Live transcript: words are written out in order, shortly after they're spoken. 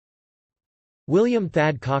William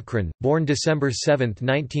Thad Cochran, born December 7,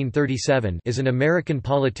 1937, is an American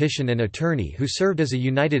politician and attorney who served as a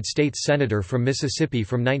United States Senator from Mississippi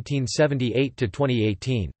from 1978 to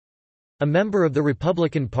 2018. A member of the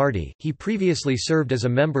Republican Party, he previously served as a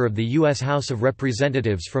member of the U.S. House of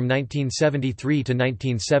Representatives from 1973 to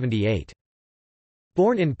 1978.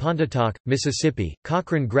 Born in Pontotoc, Mississippi,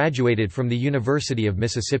 Cochran graduated from the University of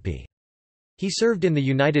Mississippi. He served in the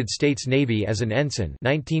United States Navy as an ensign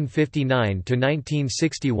 1959 to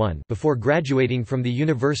 1961 before graduating from the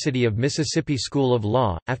University of Mississippi School of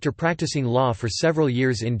Law. After practicing law for several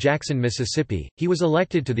years in Jackson, Mississippi, he was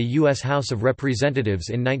elected to the U.S. House of Representatives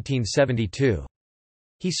in 1972.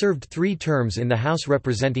 He served 3 terms in the House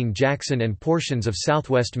representing Jackson and portions of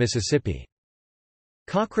southwest Mississippi.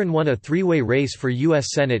 Cochran won a 3-way race for U.S.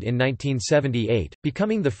 Senate in 1978,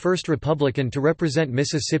 becoming the first Republican to represent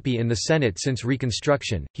Mississippi in the Senate since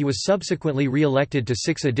Reconstruction. He was subsequently re-elected to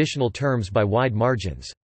 6 additional terms by wide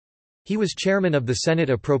margins. He was chairman of the Senate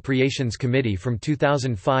Appropriations Committee from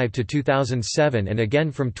 2005 to 2007 and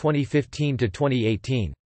again from 2015 to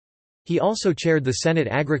 2018. He also chaired the Senate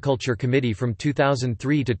Agriculture Committee from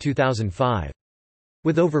 2003 to 2005.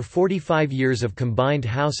 With over 45 years of combined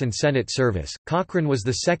House and Senate service, Cochran was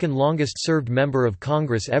the second longest-served member of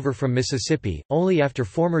Congress ever from Mississippi, only after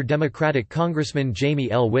former Democratic Congressman Jamie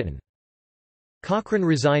L. Whitten. Cochran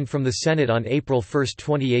resigned from the Senate on April 1,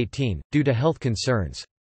 2018, due to health concerns.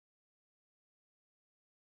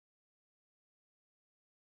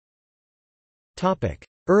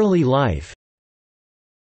 Early life.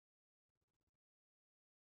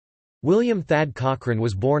 William Thad Cochran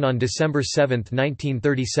was born on December 7,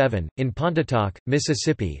 1937, in Pontotoc,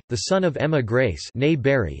 Mississippi, the son of Emma Grace née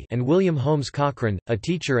Berry and William Holmes Cochran, a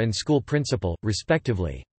teacher and school principal,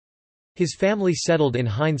 respectively. His family settled in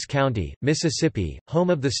Hinds County, Mississippi, home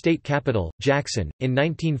of the state capital, Jackson, in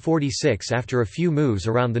 1946 after a few moves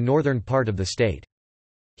around the northern part of the state.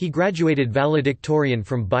 He graduated valedictorian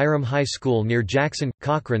from Byram High School near Jackson.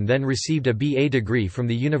 Cochran then received a B.A. degree from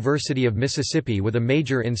the University of Mississippi with a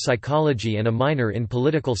major in psychology and a minor in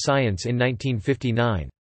political science in 1959.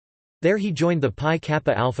 There he joined the Pi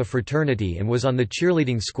Kappa Alpha fraternity and was on the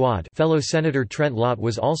cheerleading squad. Fellow Senator Trent Lott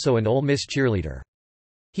was also an Ole Miss cheerleader.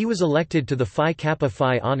 He was elected to the Phi Kappa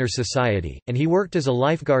Phi Honor Society, and he worked as a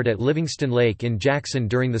lifeguard at Livingston Lake in Jackson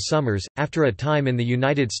during the summers. After a time in the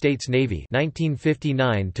United States Navy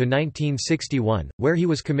 (1959 to 1961), where he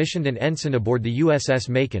was commissioned an ensign aboard the USS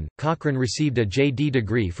Macon, Cochran received a J.D.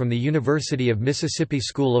 degree from the University of Mississippi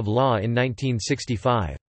School of Law in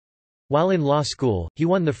 1965. While in law school, he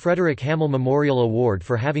won the Frederick Hamill Memorial Award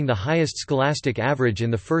for having the highest scholastic average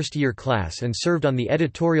in the first-year class and served on the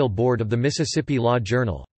editorial board of the Mississippi Law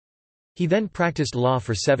Journal. He then practiced law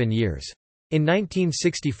for 7 years. In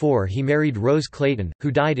 1964 he married Rose Clayton,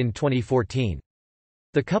 who died in 2014.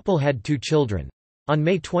 The couple had 2 children. On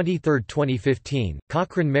May 23, 2015,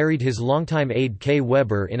 Cochran married his longtime aide Kay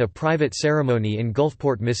Weber in a private ceremony in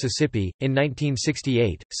Gulfport, Mississippi. In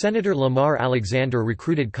 1968, Senator Lamar Alexander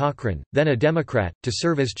recruited Cochran, then a Democrat, to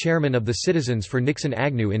serve as chairman of the Citizens for Nixon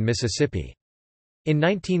Agnew in Mississippi. In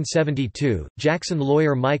 1972, Jackson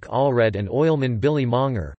lawyer Mike Allred and oilman Billy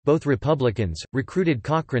Monger, both Republicans, recruited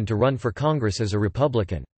Cochran to run for Congress as a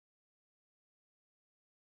Republican.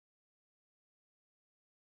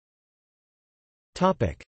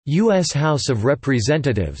 U.S. House of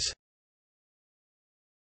Representatives.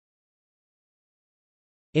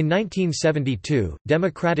 In 1972,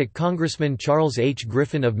 Democratic Congressman Charles H.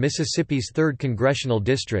 Griffin of Mississippi's 3rd Congressional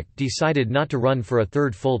District decided not to run for a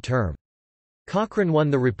 3rd full term. Cochran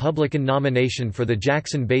won the Republican nomination for the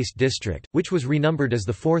Jackson-based district, which was renumbered as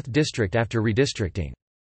the 4th district after redistricting.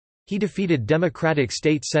 He defeated Democratic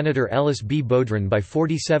State Senator Ellis B. Beaudrin by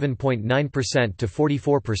 47.9% to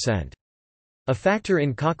 44%. A factor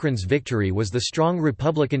in Cochran's victory was the strong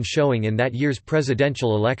Republican showing in that year's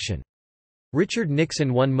presidential election. Richard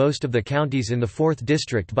Nixon won most of the counties in the 4th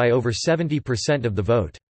district by over 70% of the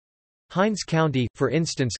vote. Hinds County, for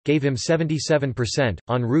instance, gave him 77%,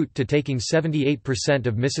 en route to taking 78%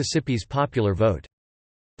 of Mississippi's popular vote.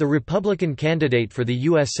 The Republican candidate for the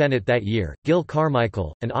U.S. Senate that year, Gil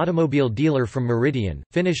Carmichael, an automobile dealer from Meridian,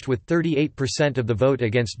 finished with 38% of the vote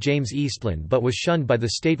against James Eastland but was shunned by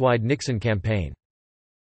the statewide Nixon campaign.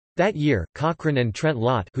 That year, Cochran and Trent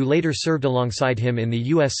Lott, who later served alongside him in the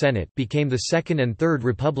U.S. Senate, became the 2nd and 3rd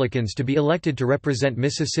Republicans to be elected to represent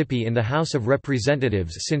Mississippi in the House of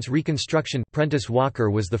Representatives since Reconstruction. Prentice Walker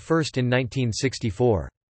was the first in 1964.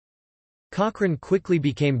 Cochran quickly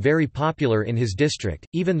became very popular in his district,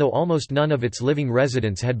 even though almost none of its living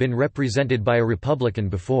residents had been represented by a Republican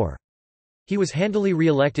before. He was handily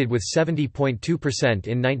re-elected with 70.2%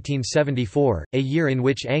 in 1974, a year in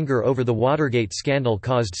which anger over the Watergate scandal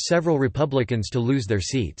caused several Republicans to lose their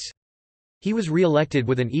seats. He was re-elected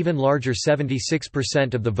with an even larger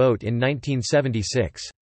 76% of the vote in 1976.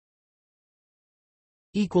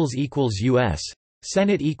 U.S.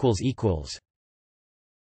 Senate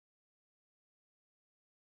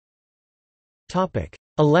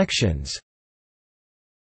Elections.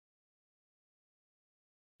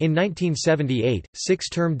 In 1978,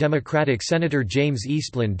 six-term Democratic Senator James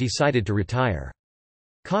Eastland decided to retire.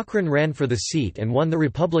 Cochran ran for the seat and won the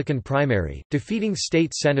Republican primary, defeating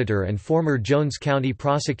state senator and former Jones County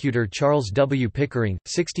prosecutor Charles W. Pickering,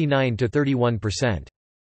 69 to 31%.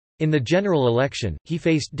 In the general election, he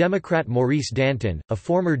faced Democrat Maurice Danton, a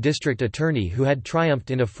former district attorney who had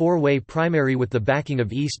triumphed in a four-way primary with the backing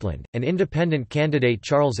of Eastland, and independent candidate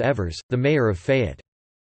Charles Evers, the mayor of Fayette.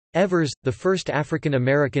 Evers, the first African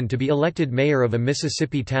American to be elected mayor of a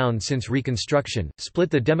Mississippi town since Reconstruction,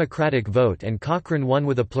 split the Democratic vote and Cochran won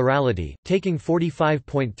with a plurality, taking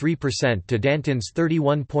 45.3% to Danton's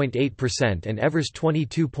 31.8% and Evers'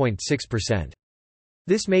 22.6%.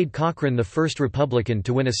 This made Cochran the first Republican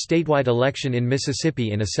to win a statewide election in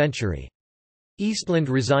Mississippi in a century. Eastland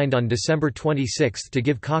resigned on December 26 to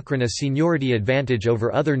give Cochran a seniority advantage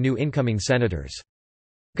over other new incoming senators.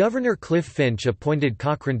 Governor Cliff Finch appointed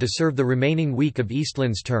Cochran to serve the remaining week of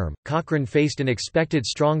Eastland's term. Cochran faced an expected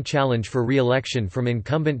strong challenge for re-election from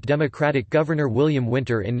incumbent Democratic Governor William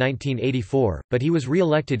Winter in 1984, but he was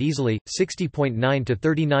re-elected easily, 60.9 to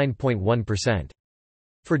 39.1%.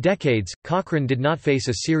 For decades, Cochran did not face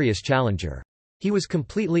a serious challenger. He was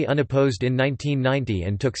completely unopposed in 1990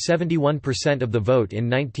 and took 71% of the vote in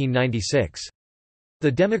 1996.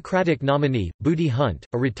 The Democratic nominee, Booty Hunt,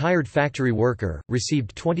 a retired factory worker,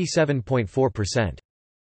 received 27.4%.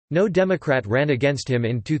 No Democrat ran against him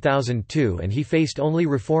in 2002 and he faced only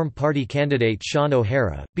Reform Party candidate Sean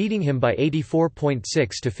O'Hara, beating him by 84.6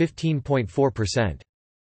 to 15.4%.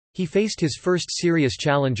 He faced his first serious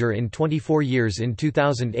challenger in 24 years in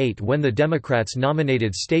 2008 when the Democrats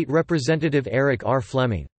nominated State Representative Eric R.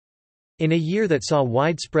 Fleming. In a year that saw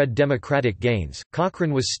widespread Democratic gains,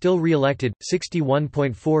 Cochran was still re-elected,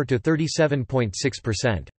 61.4 to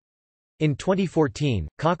 37.6%. In 2014,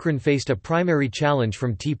 Cochran faced a primary challenge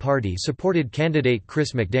from Tea Party-supported candidate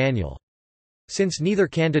Chris McDaniel. Since neither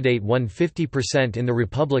candidate won 50% in the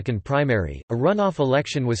Republican primary, a runoff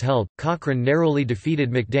election was held. Cochran narrowly defeated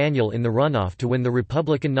McDaniel in the runoff to win the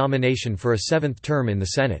Republican nomination for a seventh term in the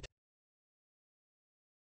Senate.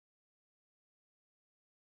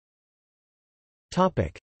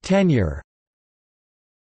 Tenure.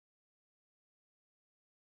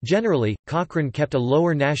 Generally, Cochran kept a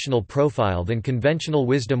lower national profile than conventional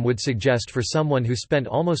wisdom would suggest for someone who spent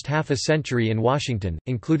almost half a century in Washington,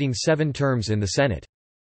 including 7 terms in the Senate.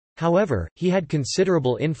 However, he had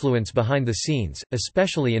considerable influence behind the scenes,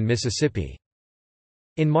 especially in Mississippi.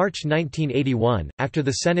 In March 1981, after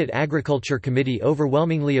the Senate Agriculture Committee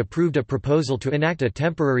overwhelmingly approved a proposal to enact a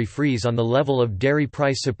temporary freeze on the level of dairy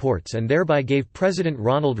price supports and thereby gave President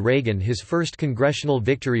Ronald Reagan his first congressional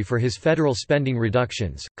victory for his federal spending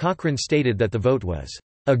reductions, Cochran stated that the vote was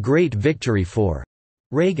a great victory for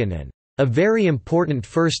Reagan and a very important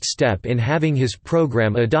first step in having his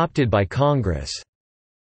program adopted by Congress.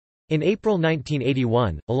 In April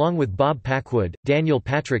 1981, along with Bob Packwood, Daniel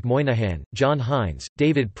Patrick Moynihan, John Hines,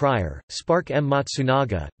 David Pryor, Spark M.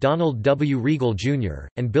 Matsunaga, Donald W. Regal Jr.,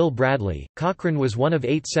 and Bill Bradley, Cochran was one of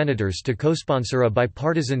 8 senators to co-sponsor a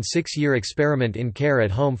bipartisan 6-year experiment in care at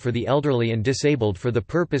home for the elderly and disabled for the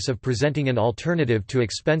purpose of presenting an alternative to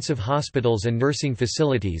expensive hospitals and nursing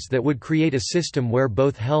facilities that would create a system where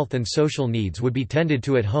both health and social needs would be tended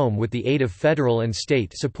to at home with the aid of federal and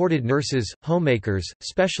state-supported nurses, homemakers,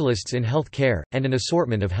 specialists in health care, and an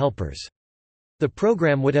assortment of helpers. The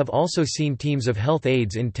program would have also seen teams of health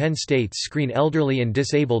aides in 10 states screen elderly and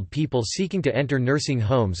disabled people seeking to enter nursing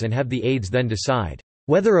homes and have the aides then decide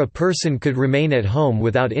whether a person could remain at home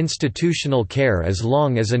without institutional care as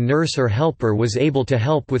long as a nurse or helper was able to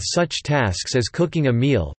help with such tasks as cooking a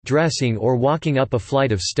meal, dressing or walking up a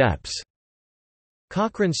flight of steps.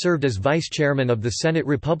 Cochran served as vice chairman of the Senate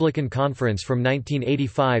Republican Conference from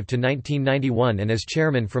 1985 to 1991 and as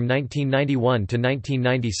chairman from 1991 to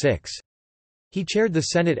 1996. He chaired the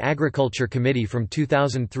Senate Agriculture Committee from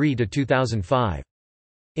 2003 to 2005.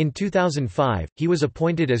 In 2005, he was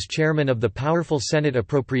appointed as chairman of the powerful Senate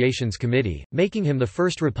Appropriations Committee, making him the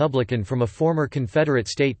first Republican from a former Confederate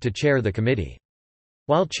state to chair the committee.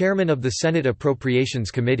 While chairman of the Senate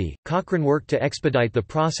Appropriations Committee, Cochran worked to expedite the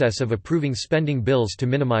process of approving spending bills to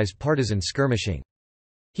minimize partisan skirmishing.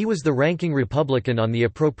 He was the ranking Republican on the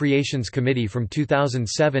Appropriations Committee from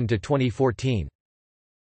 2007 to 2014.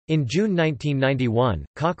 In June 1991,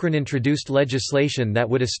 Cochran introduced legislation that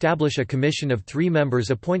would establish a commission of 3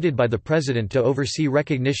 members appointed by the President to oversee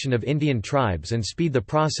recognition of Indian tribes and speed the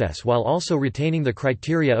process while also retaining the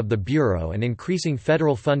criteria of the Bureau and increasing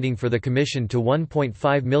federal funding for the commission to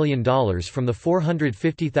 $1.5 million from the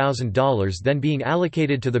 $450,000 then being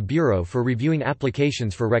allocated to the Bureau for reviewing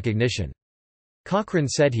applications for recognition. Cochran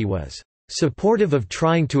said he was supportive of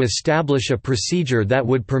trying to establish a procedure that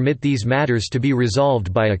would permit these matters to be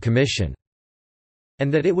resolved by a commission,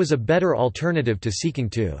 and that it was a better alternative to seeking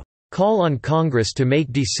to call on Congress to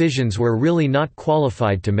make decisions we're really not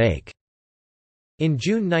qualified to make. In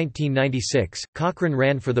June 1996, Cochran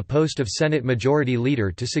ran for the post of Senate Majority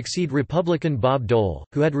Leader to succeed Republican Bob Dole,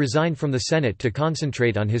 who had resigned from the Senate to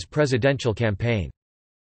concentrate on his presidential campaign.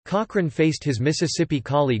 Cochran faced his Mississippi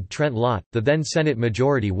colleague Trent Lott, the then Senate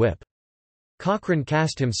Majority Whip. Cochran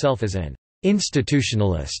cast himself as an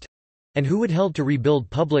institutionalist and who would help to rebuild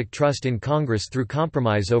public trust in Congress through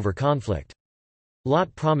compromise over conflict.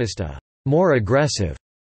 Lott promised a more aggressive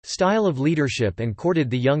style of leadership and courted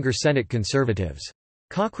the younger Senate conservatives.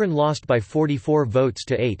 Cochran lost by 44 votes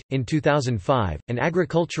to 8. In 2005, an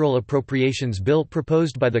agricultural appropriations bill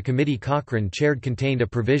proposed by the committee Cochran chaired contained a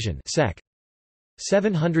provision Sec.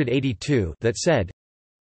 782 that said,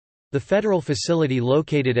 "The federal facility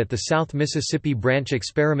located at the South Mississippi Branch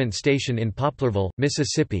Experiment Station in Poplarville,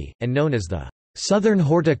 Mississippi, and known as the Southern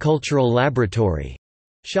Horticultural Laboratory,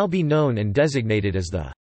 shall be known and designated as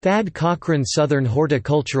the Thad Cochran Southern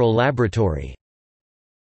Horticultural Laboratory."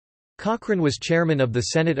 Cochran was chairman of the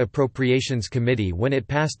Senate Appropriations Committee when it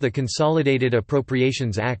passed the Consolidated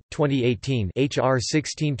Appropriations Act, 2018 H.R.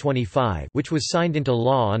 1625, which was signed into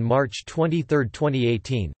law on March 23,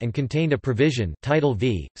 2018, and contained a provision Title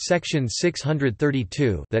V, Section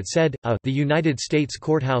 632 that said, the United States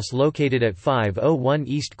Courthouse located at 501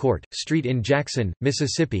 East Court Street in Jackson,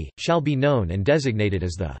 Mississippi, shall be known and designated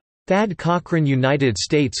as the Thad Cochran United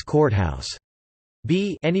States Courthouse.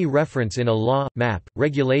 B. Any reference in a law, map,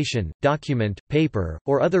 regulation, document, paper,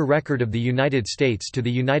 or other record of the United States to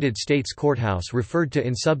the United States Courthouse referred to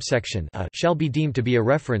in subsection A shall be deemed to be a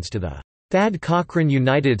reference to the Thad Cochran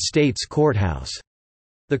United States Courthouse.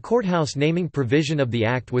 The courthouse naming provision of the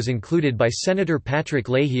act was included by Senator Patrick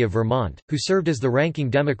Leahy of Vermont, who served as the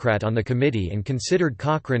ranking Democrat on the committee and considered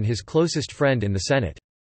Cochran his closest friend in the Senate.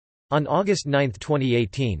 On August 9,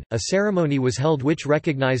 2018, a ceremony was held which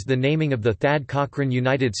recognized the naming of the Thad Cochran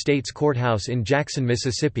United States Courthouse in Jackson,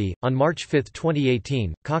 Mississippi. On March 5,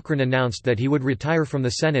 2018, Cochran announced that he would retire from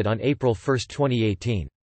the Senate on April 1, 2018.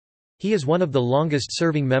 He is one of the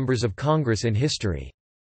longest-serving members of Congress in history.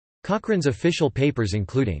 Cochran's official papers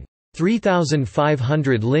including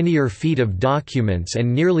 3,500 linear feet of documents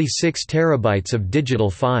and nearly 6 terabytes of digital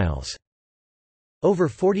files. Over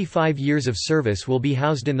 45 years of service will be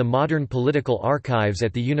housed in the Modern Political Archives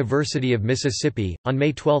at the University of Mississippi. On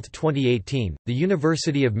May 12, 2018, the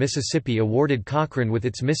University of Mississippi awarded Cochran with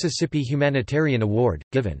its Mississippi Humanitarian Award,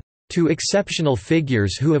 given to exceptional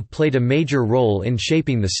figures who have played a major role in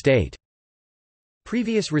shaping the state.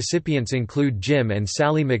 Previous recipients include Jim and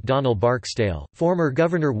Sally McDonnell Barksdale, former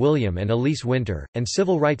Governor William and Elise Winter, and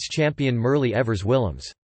civil rights champion Merle Evers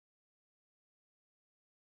Willems.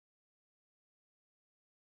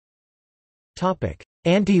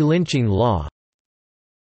 Anti-lynching law.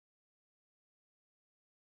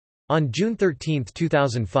 On June 13,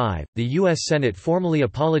 2005, the U.S. Senate formally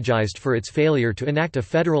apologized for its failure to enact a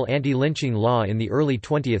federal anti-lynching law in the early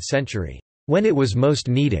 20th century, when it was most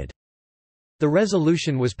needed. The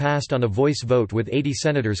resolution was passed on a voice vote with 80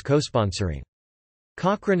 senators co-sponsoring.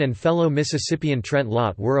 Cochran and fellow Mississippian Trent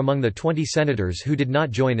Lott were among the 20 senators who did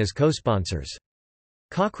not join as co-sponsors.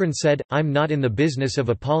 Cochran said, "I'm not in the business of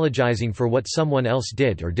apologizing for what someone else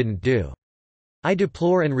did or didn't do. I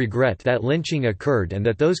deplore and regret that lynching occurred and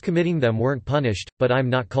that those committing them weren't punished, but I'm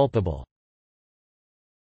not culpable."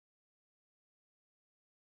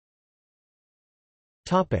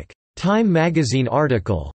 Time magazine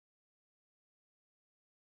article.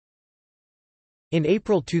 In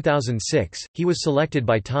April 2006, he was selected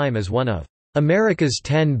by Time as one of America's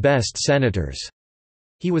 10 best senators.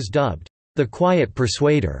 He was dubbed the Quiet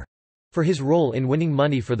Persuader for his role in winning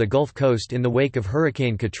money for the Gulf Coast in the wake of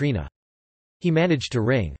Hurricane Katrina. He managed to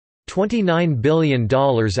wring $29 billion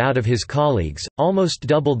out of his colleagues, almost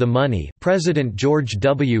double the money President George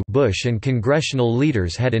W. Bush and congressional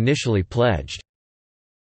leaders had initially pledged.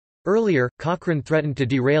 Earlier, Cochran threatened to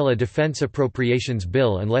derail a defense appropriations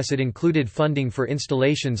bill unless it included funding for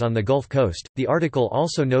installations on the Gulf Coast. The article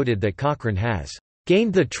also noted that Cochran has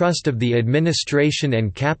gained the trust of the administration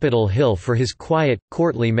and Capitol Hill for his quiet,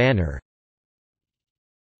 courtly manner,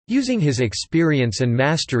 using his experience and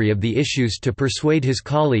mastery of the issues to persuade his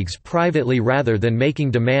colleagues privately rather than making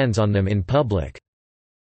demands on them in public."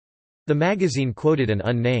 The magazine quoted an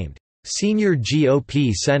unnamed, senior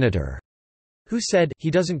GOP senator, who said, "He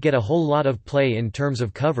doesn't get a whole lot of play in terms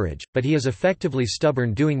of coverage, but he is effectively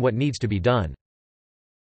stubborn doing what needs to be done."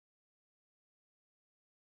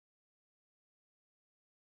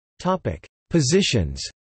 Positions.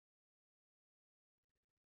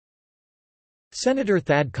 Senator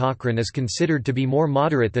Thad Cochran is considered to be more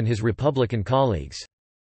moderate than his Republican colleagues.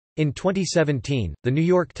 In 2017, The New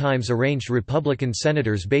York Times arranged Republican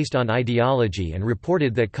senators based on ideology and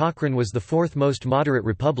reported that Cochran was the fourth most moderate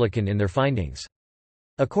Republican in their findings.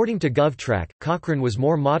 According to GovTrack, Cochran was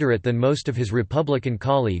more moderate than most of his Republican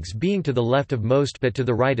colleagues, being to the left of most but to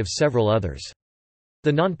the right of several others.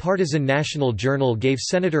 The nonpartisan National Journal gave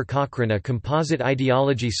Senator Cochran a composite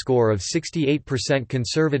ideology score of 68%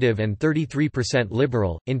 conservative and 33%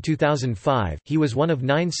 liberal. In 2005, he was one of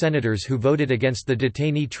 9 senators who voted against the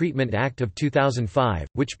Detainee Treatment Act of 2005,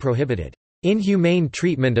 which prohibited inhumane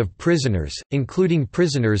treatment of prisoners, including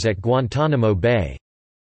prisoners at Guantanamo Bay.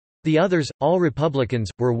 The others, all Republicans,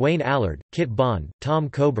 were Wayne Allard, Kit Bond, Tom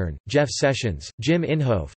Coburn, Jeff Sessions, Jim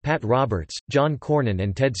Inhofe, Pat Roberts, John Cornyn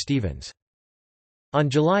and Ted Stevens. On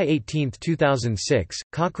July 18, 2006,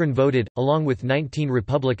 Cochran voted, along with 19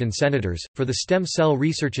 Republican senators, for the Stem Cell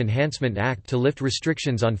Research Enhancement Act to lift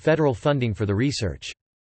restrictions on federal funding for the research.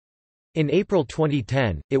 In April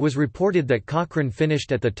 2010, it was reported that Cochran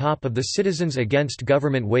finished at the top of the Citizens Against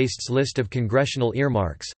Government Waste's list of congressional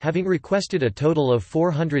earmarks, having requested a total of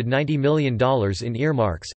 $490 million in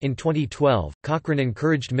earmarks. In 2012, Cochran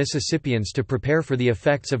encouraged Mississippians to prepare for the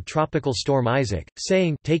effects of Tropical Storm Isaac,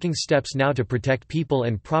 saying, "Taking steps now to protect people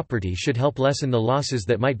and property should help lessen the losses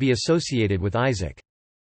that might be associated with Isaac.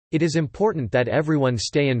 It is important that everyone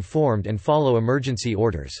stay informed and follow emergency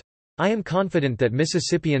orders. I am confident that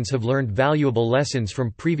Mississippians have learned valuable lessons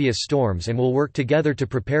from previous storms and will work together to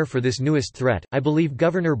prepare for this newest threat. I believe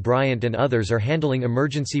Governor Bryant and others are handling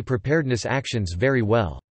emergency preparedness actions very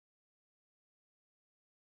well."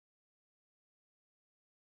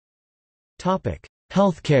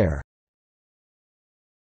 Healthcare.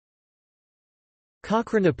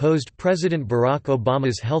 Cochran opposed President Barack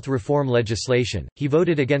Obama's health reform legislation. He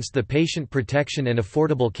voted against the Patient Protection and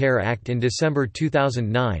Affordable Care Act in December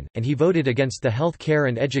 2009, and he voted against the Health Care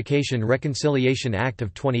and Education Reconciliation Act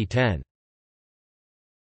of 2010.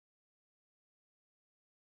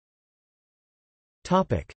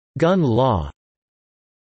 Topic: Gun law.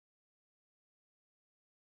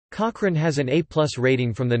 Cochran has an A+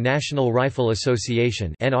 rating from the National Rifle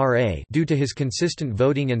Association (NRA) due to his consistent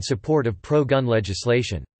voting and support of pro-gun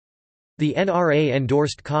legislation. The NRA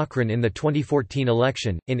endorsed Cochran in the 2014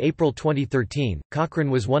 election. In April 2013,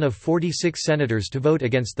 Cochran was one of 46 senators to vote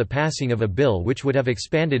against the passing of a bill which would have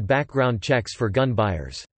expanded background checks for gun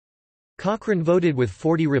buyers. Cochran voted with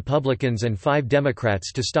 40 Republicans and 5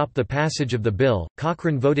 Democrats to stop the passage of the bill.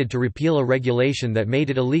 Cochran voted to repeal a regulation that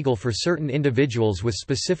made it illegal for certain individuals with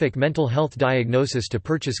specific mental health diagnosis to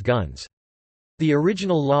purchase guns. The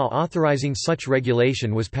original law authorizing such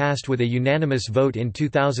regulation was passed with a unanimous vote in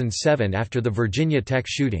 2007 after the Virginia Tech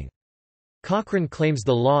shooting. Cochran claims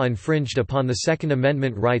the law infringed upon the Second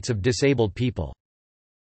Amendment rights of disabled people.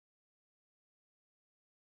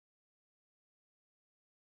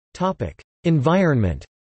 Environment.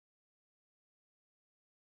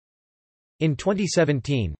 In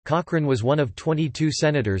 2017, Cochran was one of 22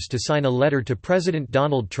 senators to sign a letter to President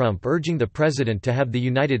Donald Trump urging the president to have the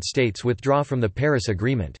United States withdraw from the Paris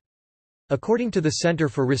Agreement. According to the Center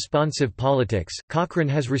for Responsive Politics, Cochran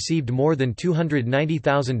has received more than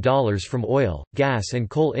 $290,000 from oil, gas and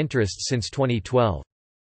coal interests since 2012.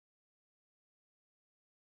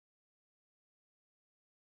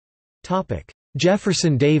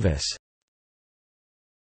 Jefferson Davis.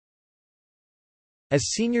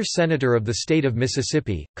 As senior senator of the state of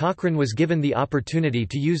Mississippi, Cochran was given the opportunity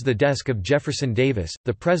to use the desk of Jefferson Davis,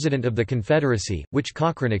 the President of the Confederacy, which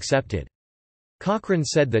Cochran accepted. Cochran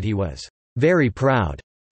said that he was very proud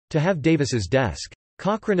to have Davis's desk.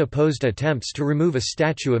 Cochran opposed attempts to remove a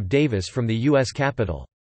statue of Davis from the U.S. Capitol.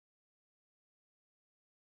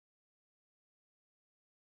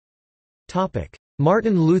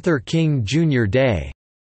 Martin Luther King Jr. Day.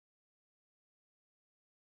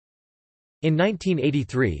 In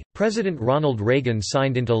 1983, President Ronald Reagan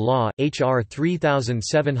signed into law, H.R.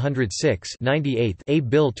 3706 a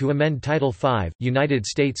bill to amend Title V, United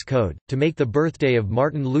States Code, to make the birthday of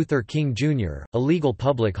Martin Luther King Jr. a legal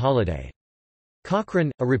public holiday.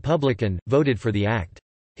 Cochran, a Republican, voted for the act.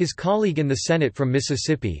 His colleague in the Senate from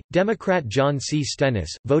Mississippi, Democrat John C.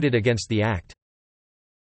 Stennis, voted against the act.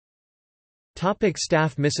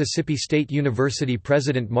 Staff. Mississippi State University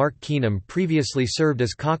President Mark Keenum previously served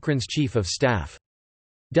as Cochran's chief of staff.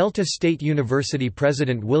 Delta State University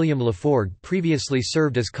President William LaForgue previously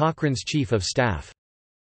served as Cochran's chief of staff.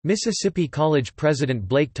 Mississippi College President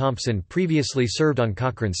Blake Thompson previously served on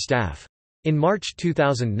Cochran's staff. In March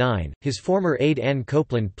 2009, his former aide Ann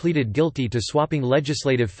Copeland pleaded guilty to swapping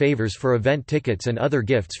legislative favors for event tickets and other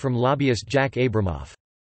gifts from lobbyist Jack Abramoff.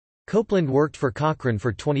 Copeland worked for Cochran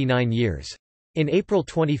for 29 years. In April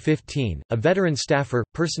 2015, a veteran staffer,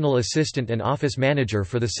 personal assistant and office manager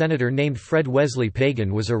for the senator named Fred Wesley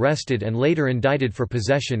Pagan was arrested and later indicted for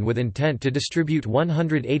possession with intent to distribute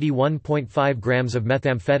 181.5 grams of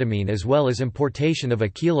methamphetamine as well as importation of a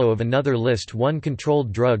kilo of another List 1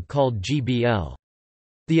 controlled drug called GBL.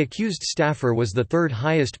 The accused staffer was the third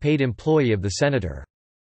highest paid employee of the senator.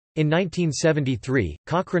 In 1973,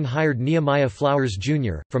 Cochran hired Nehemiah Flowers,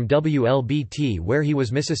 Jr., from WLBT, where he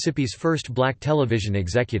was Mississippi's first black television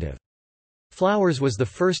executive. Flowers was the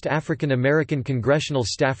first African American congressional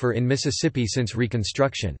staffer in Mississippi since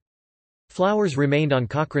Reconstruction. Flowers remained on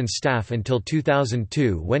Cochran's staff until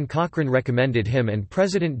 2002 when Cochran recommended him and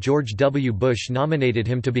President George W. Bush nominated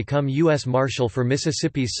him to become U.S. Marshal for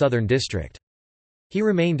Mississippi's Southern District. He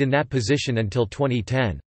remained in that position until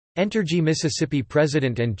 2010. Entergy Mississippi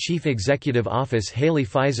President and Chief Executive Office Haley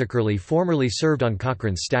Feisakerley formerly served on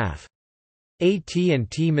Cochran's staff.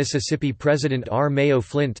 AT&T Mississippi President R. Mayo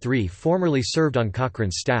Flint III formerly served on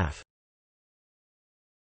Cochran's staff.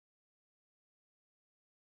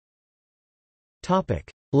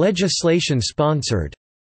 Legislation sponsored.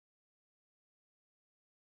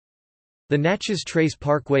 The Natchez Trace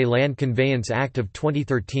Parkway Land Conveyance Act of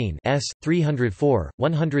 2013 S. 304,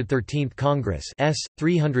 113th Congress S.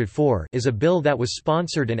 304 is a bill that was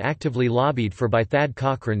sponsored and actively lobbied for by Thad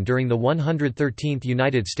Cochran during the 113th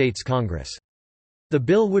United States Congress. The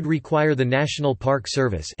bill would require the National Park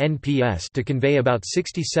Service (NPS) to convey about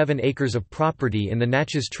 67 acres of property in the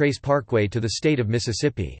Natchez Trace Parkway to the state of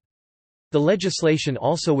Mississippi. The legislation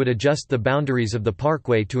also would adjust the boundaries of the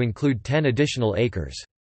parkway to include 10 additional acres.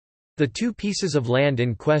 The two pieces of land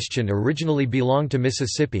in question originally belonged to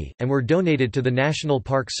Mississippi, and were donated to the National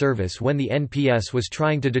Park Service when the NPS was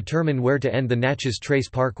trying to determine where to end the Natchez Trace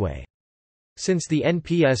Parkway. Since the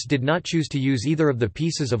NPS did not choose to use either of the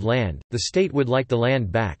pieces of land, the state would like the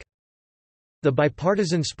land back. The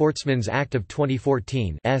Bipartisan Sportsman's Act of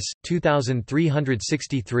 2014 S.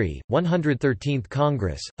 2363, 113th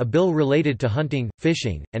Congress, a bill related to hunting,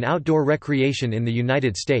 fishing, and outdoor recreation in the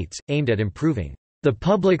United States, aimed at improving the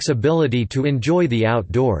public's ability to enjoy the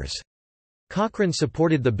outdoors. Cochran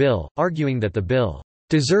supported the bill, arguing that the bill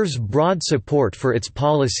deserves broad support for its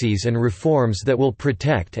policies and reforms that will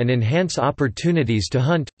protect and enhance opportunities to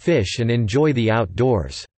hunt, fish and enjoy the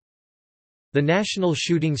outdoors. The National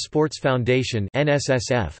Shooting Sports Foundation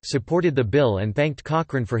 (NSSF) supported the bill and thanked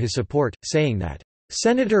Cochran for his support, saying that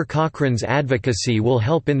Senator Cochran's advocacy will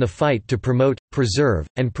help in the fight to promote, preserve,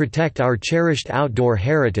 and protect our cherished outdoor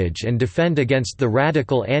heritage and defend against the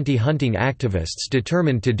radical anti-hunting activists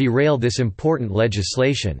determined to derail this important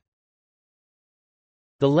legislation.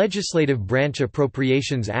 The Legislative Branch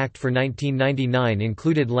Appropriations Act for 1999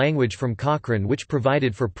 included language from Cochran which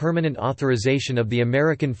provided for permanent authorization of the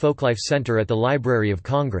American Folklife Center at the Library of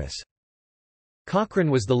Congress. Cochran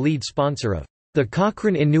was the lead sponsor of the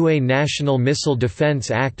Cochran-Inouye National Missile Defense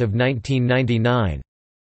Act of 1999.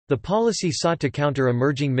 The policy sought to counter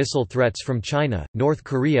emerging missile threats from China, North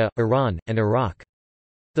Korea, Iran, and Iraq.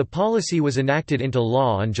 The policy was enacted into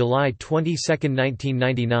law on July 22,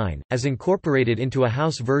 1999, as incorporated into a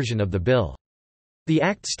House version of the bill. The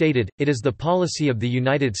act stated, "It is the policy of the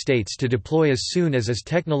United States to deploy as soon as is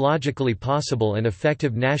technologically possible an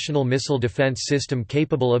effective national missile defense system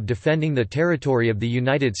capable of defending the territory of the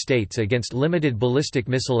United States against limited ballistic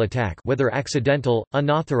missile attack, whether accidental,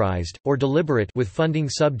 unauthorized, or deliberate, with funding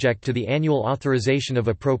subject to the annual authorization of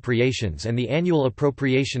appropriations and the annual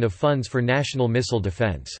appropriation of funds for national missile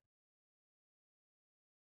defense."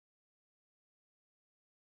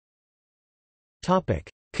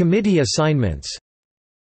 Committee assignments.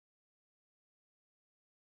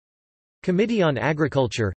 Committee on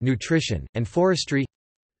Agriculture, Nutrition, and Forestry.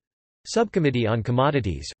 Subcommittee on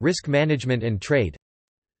Commodities, Risk Management and Trade.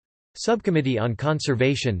 Subcommittee on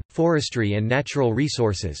Conservation, Forestry and Natural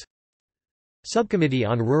Resources. Subcommittee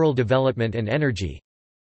on Rural Development and Energy.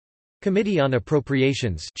 Committee on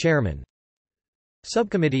Appropriations, Chairman.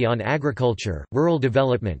 Subcommittee on Agriculture, Rural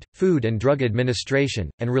Development, Food and Drug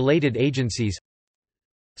Administration, and related agencies.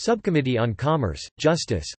 Subcommittee on Commerce,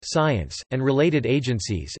 Justice, Science, and Related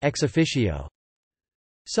Agencies ex officio.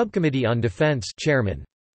 Subcommittee on Defense Chairman.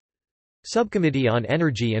 Subcommittee on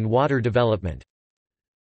Energy and Water Development.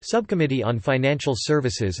 Subcommittee on Financial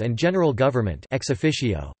Services and General Government ex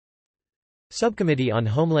officio. Subcommittee on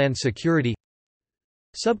Homeland Security.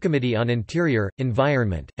 Subcommittee on Interior,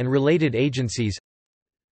 Environment, and Related Agencies.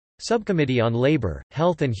 Subcommittee on Labor,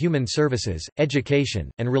 Health and Human Services,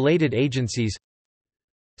 Education, and Related Agencies.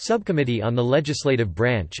 Subcommittee on the Legislative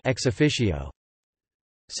Branch ex officio.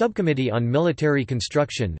 Subcommittee on Military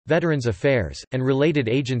Construction, Veterans Affairs, and Related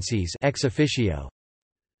Agencies ex officio.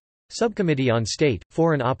 Subcommittee on State,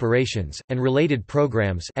 Foreign Operations, and Related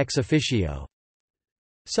Programs ex officio.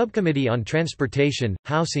 Subcommittee on Transportation,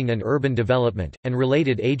 Housing and Urban Development, and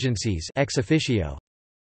Related Agencies ex officio.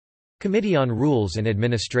 Committee on Rules and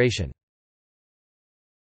Administration.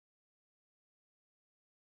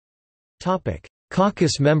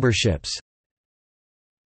 Caucus memberships.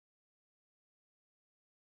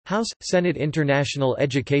 House – Senate International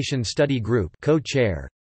Education Study Group co-chair.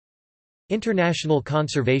 International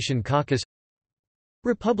Conservation Caucus.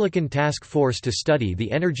 Republican Task Force to Study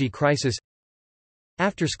the Energy Crisis.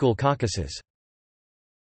 Afterschool caucuses.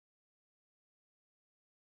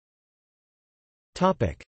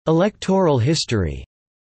 Electoral history.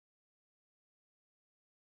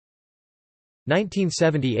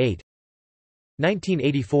 1978,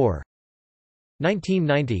 1984,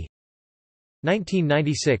 1990,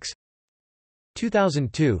 1996,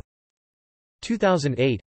 2002,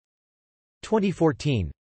 2008,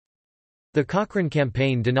 2014. The Cochran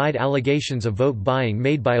campaign denied allegations of vote buying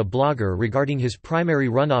made by a blogger regarding his primary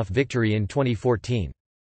runoff victory in 2014.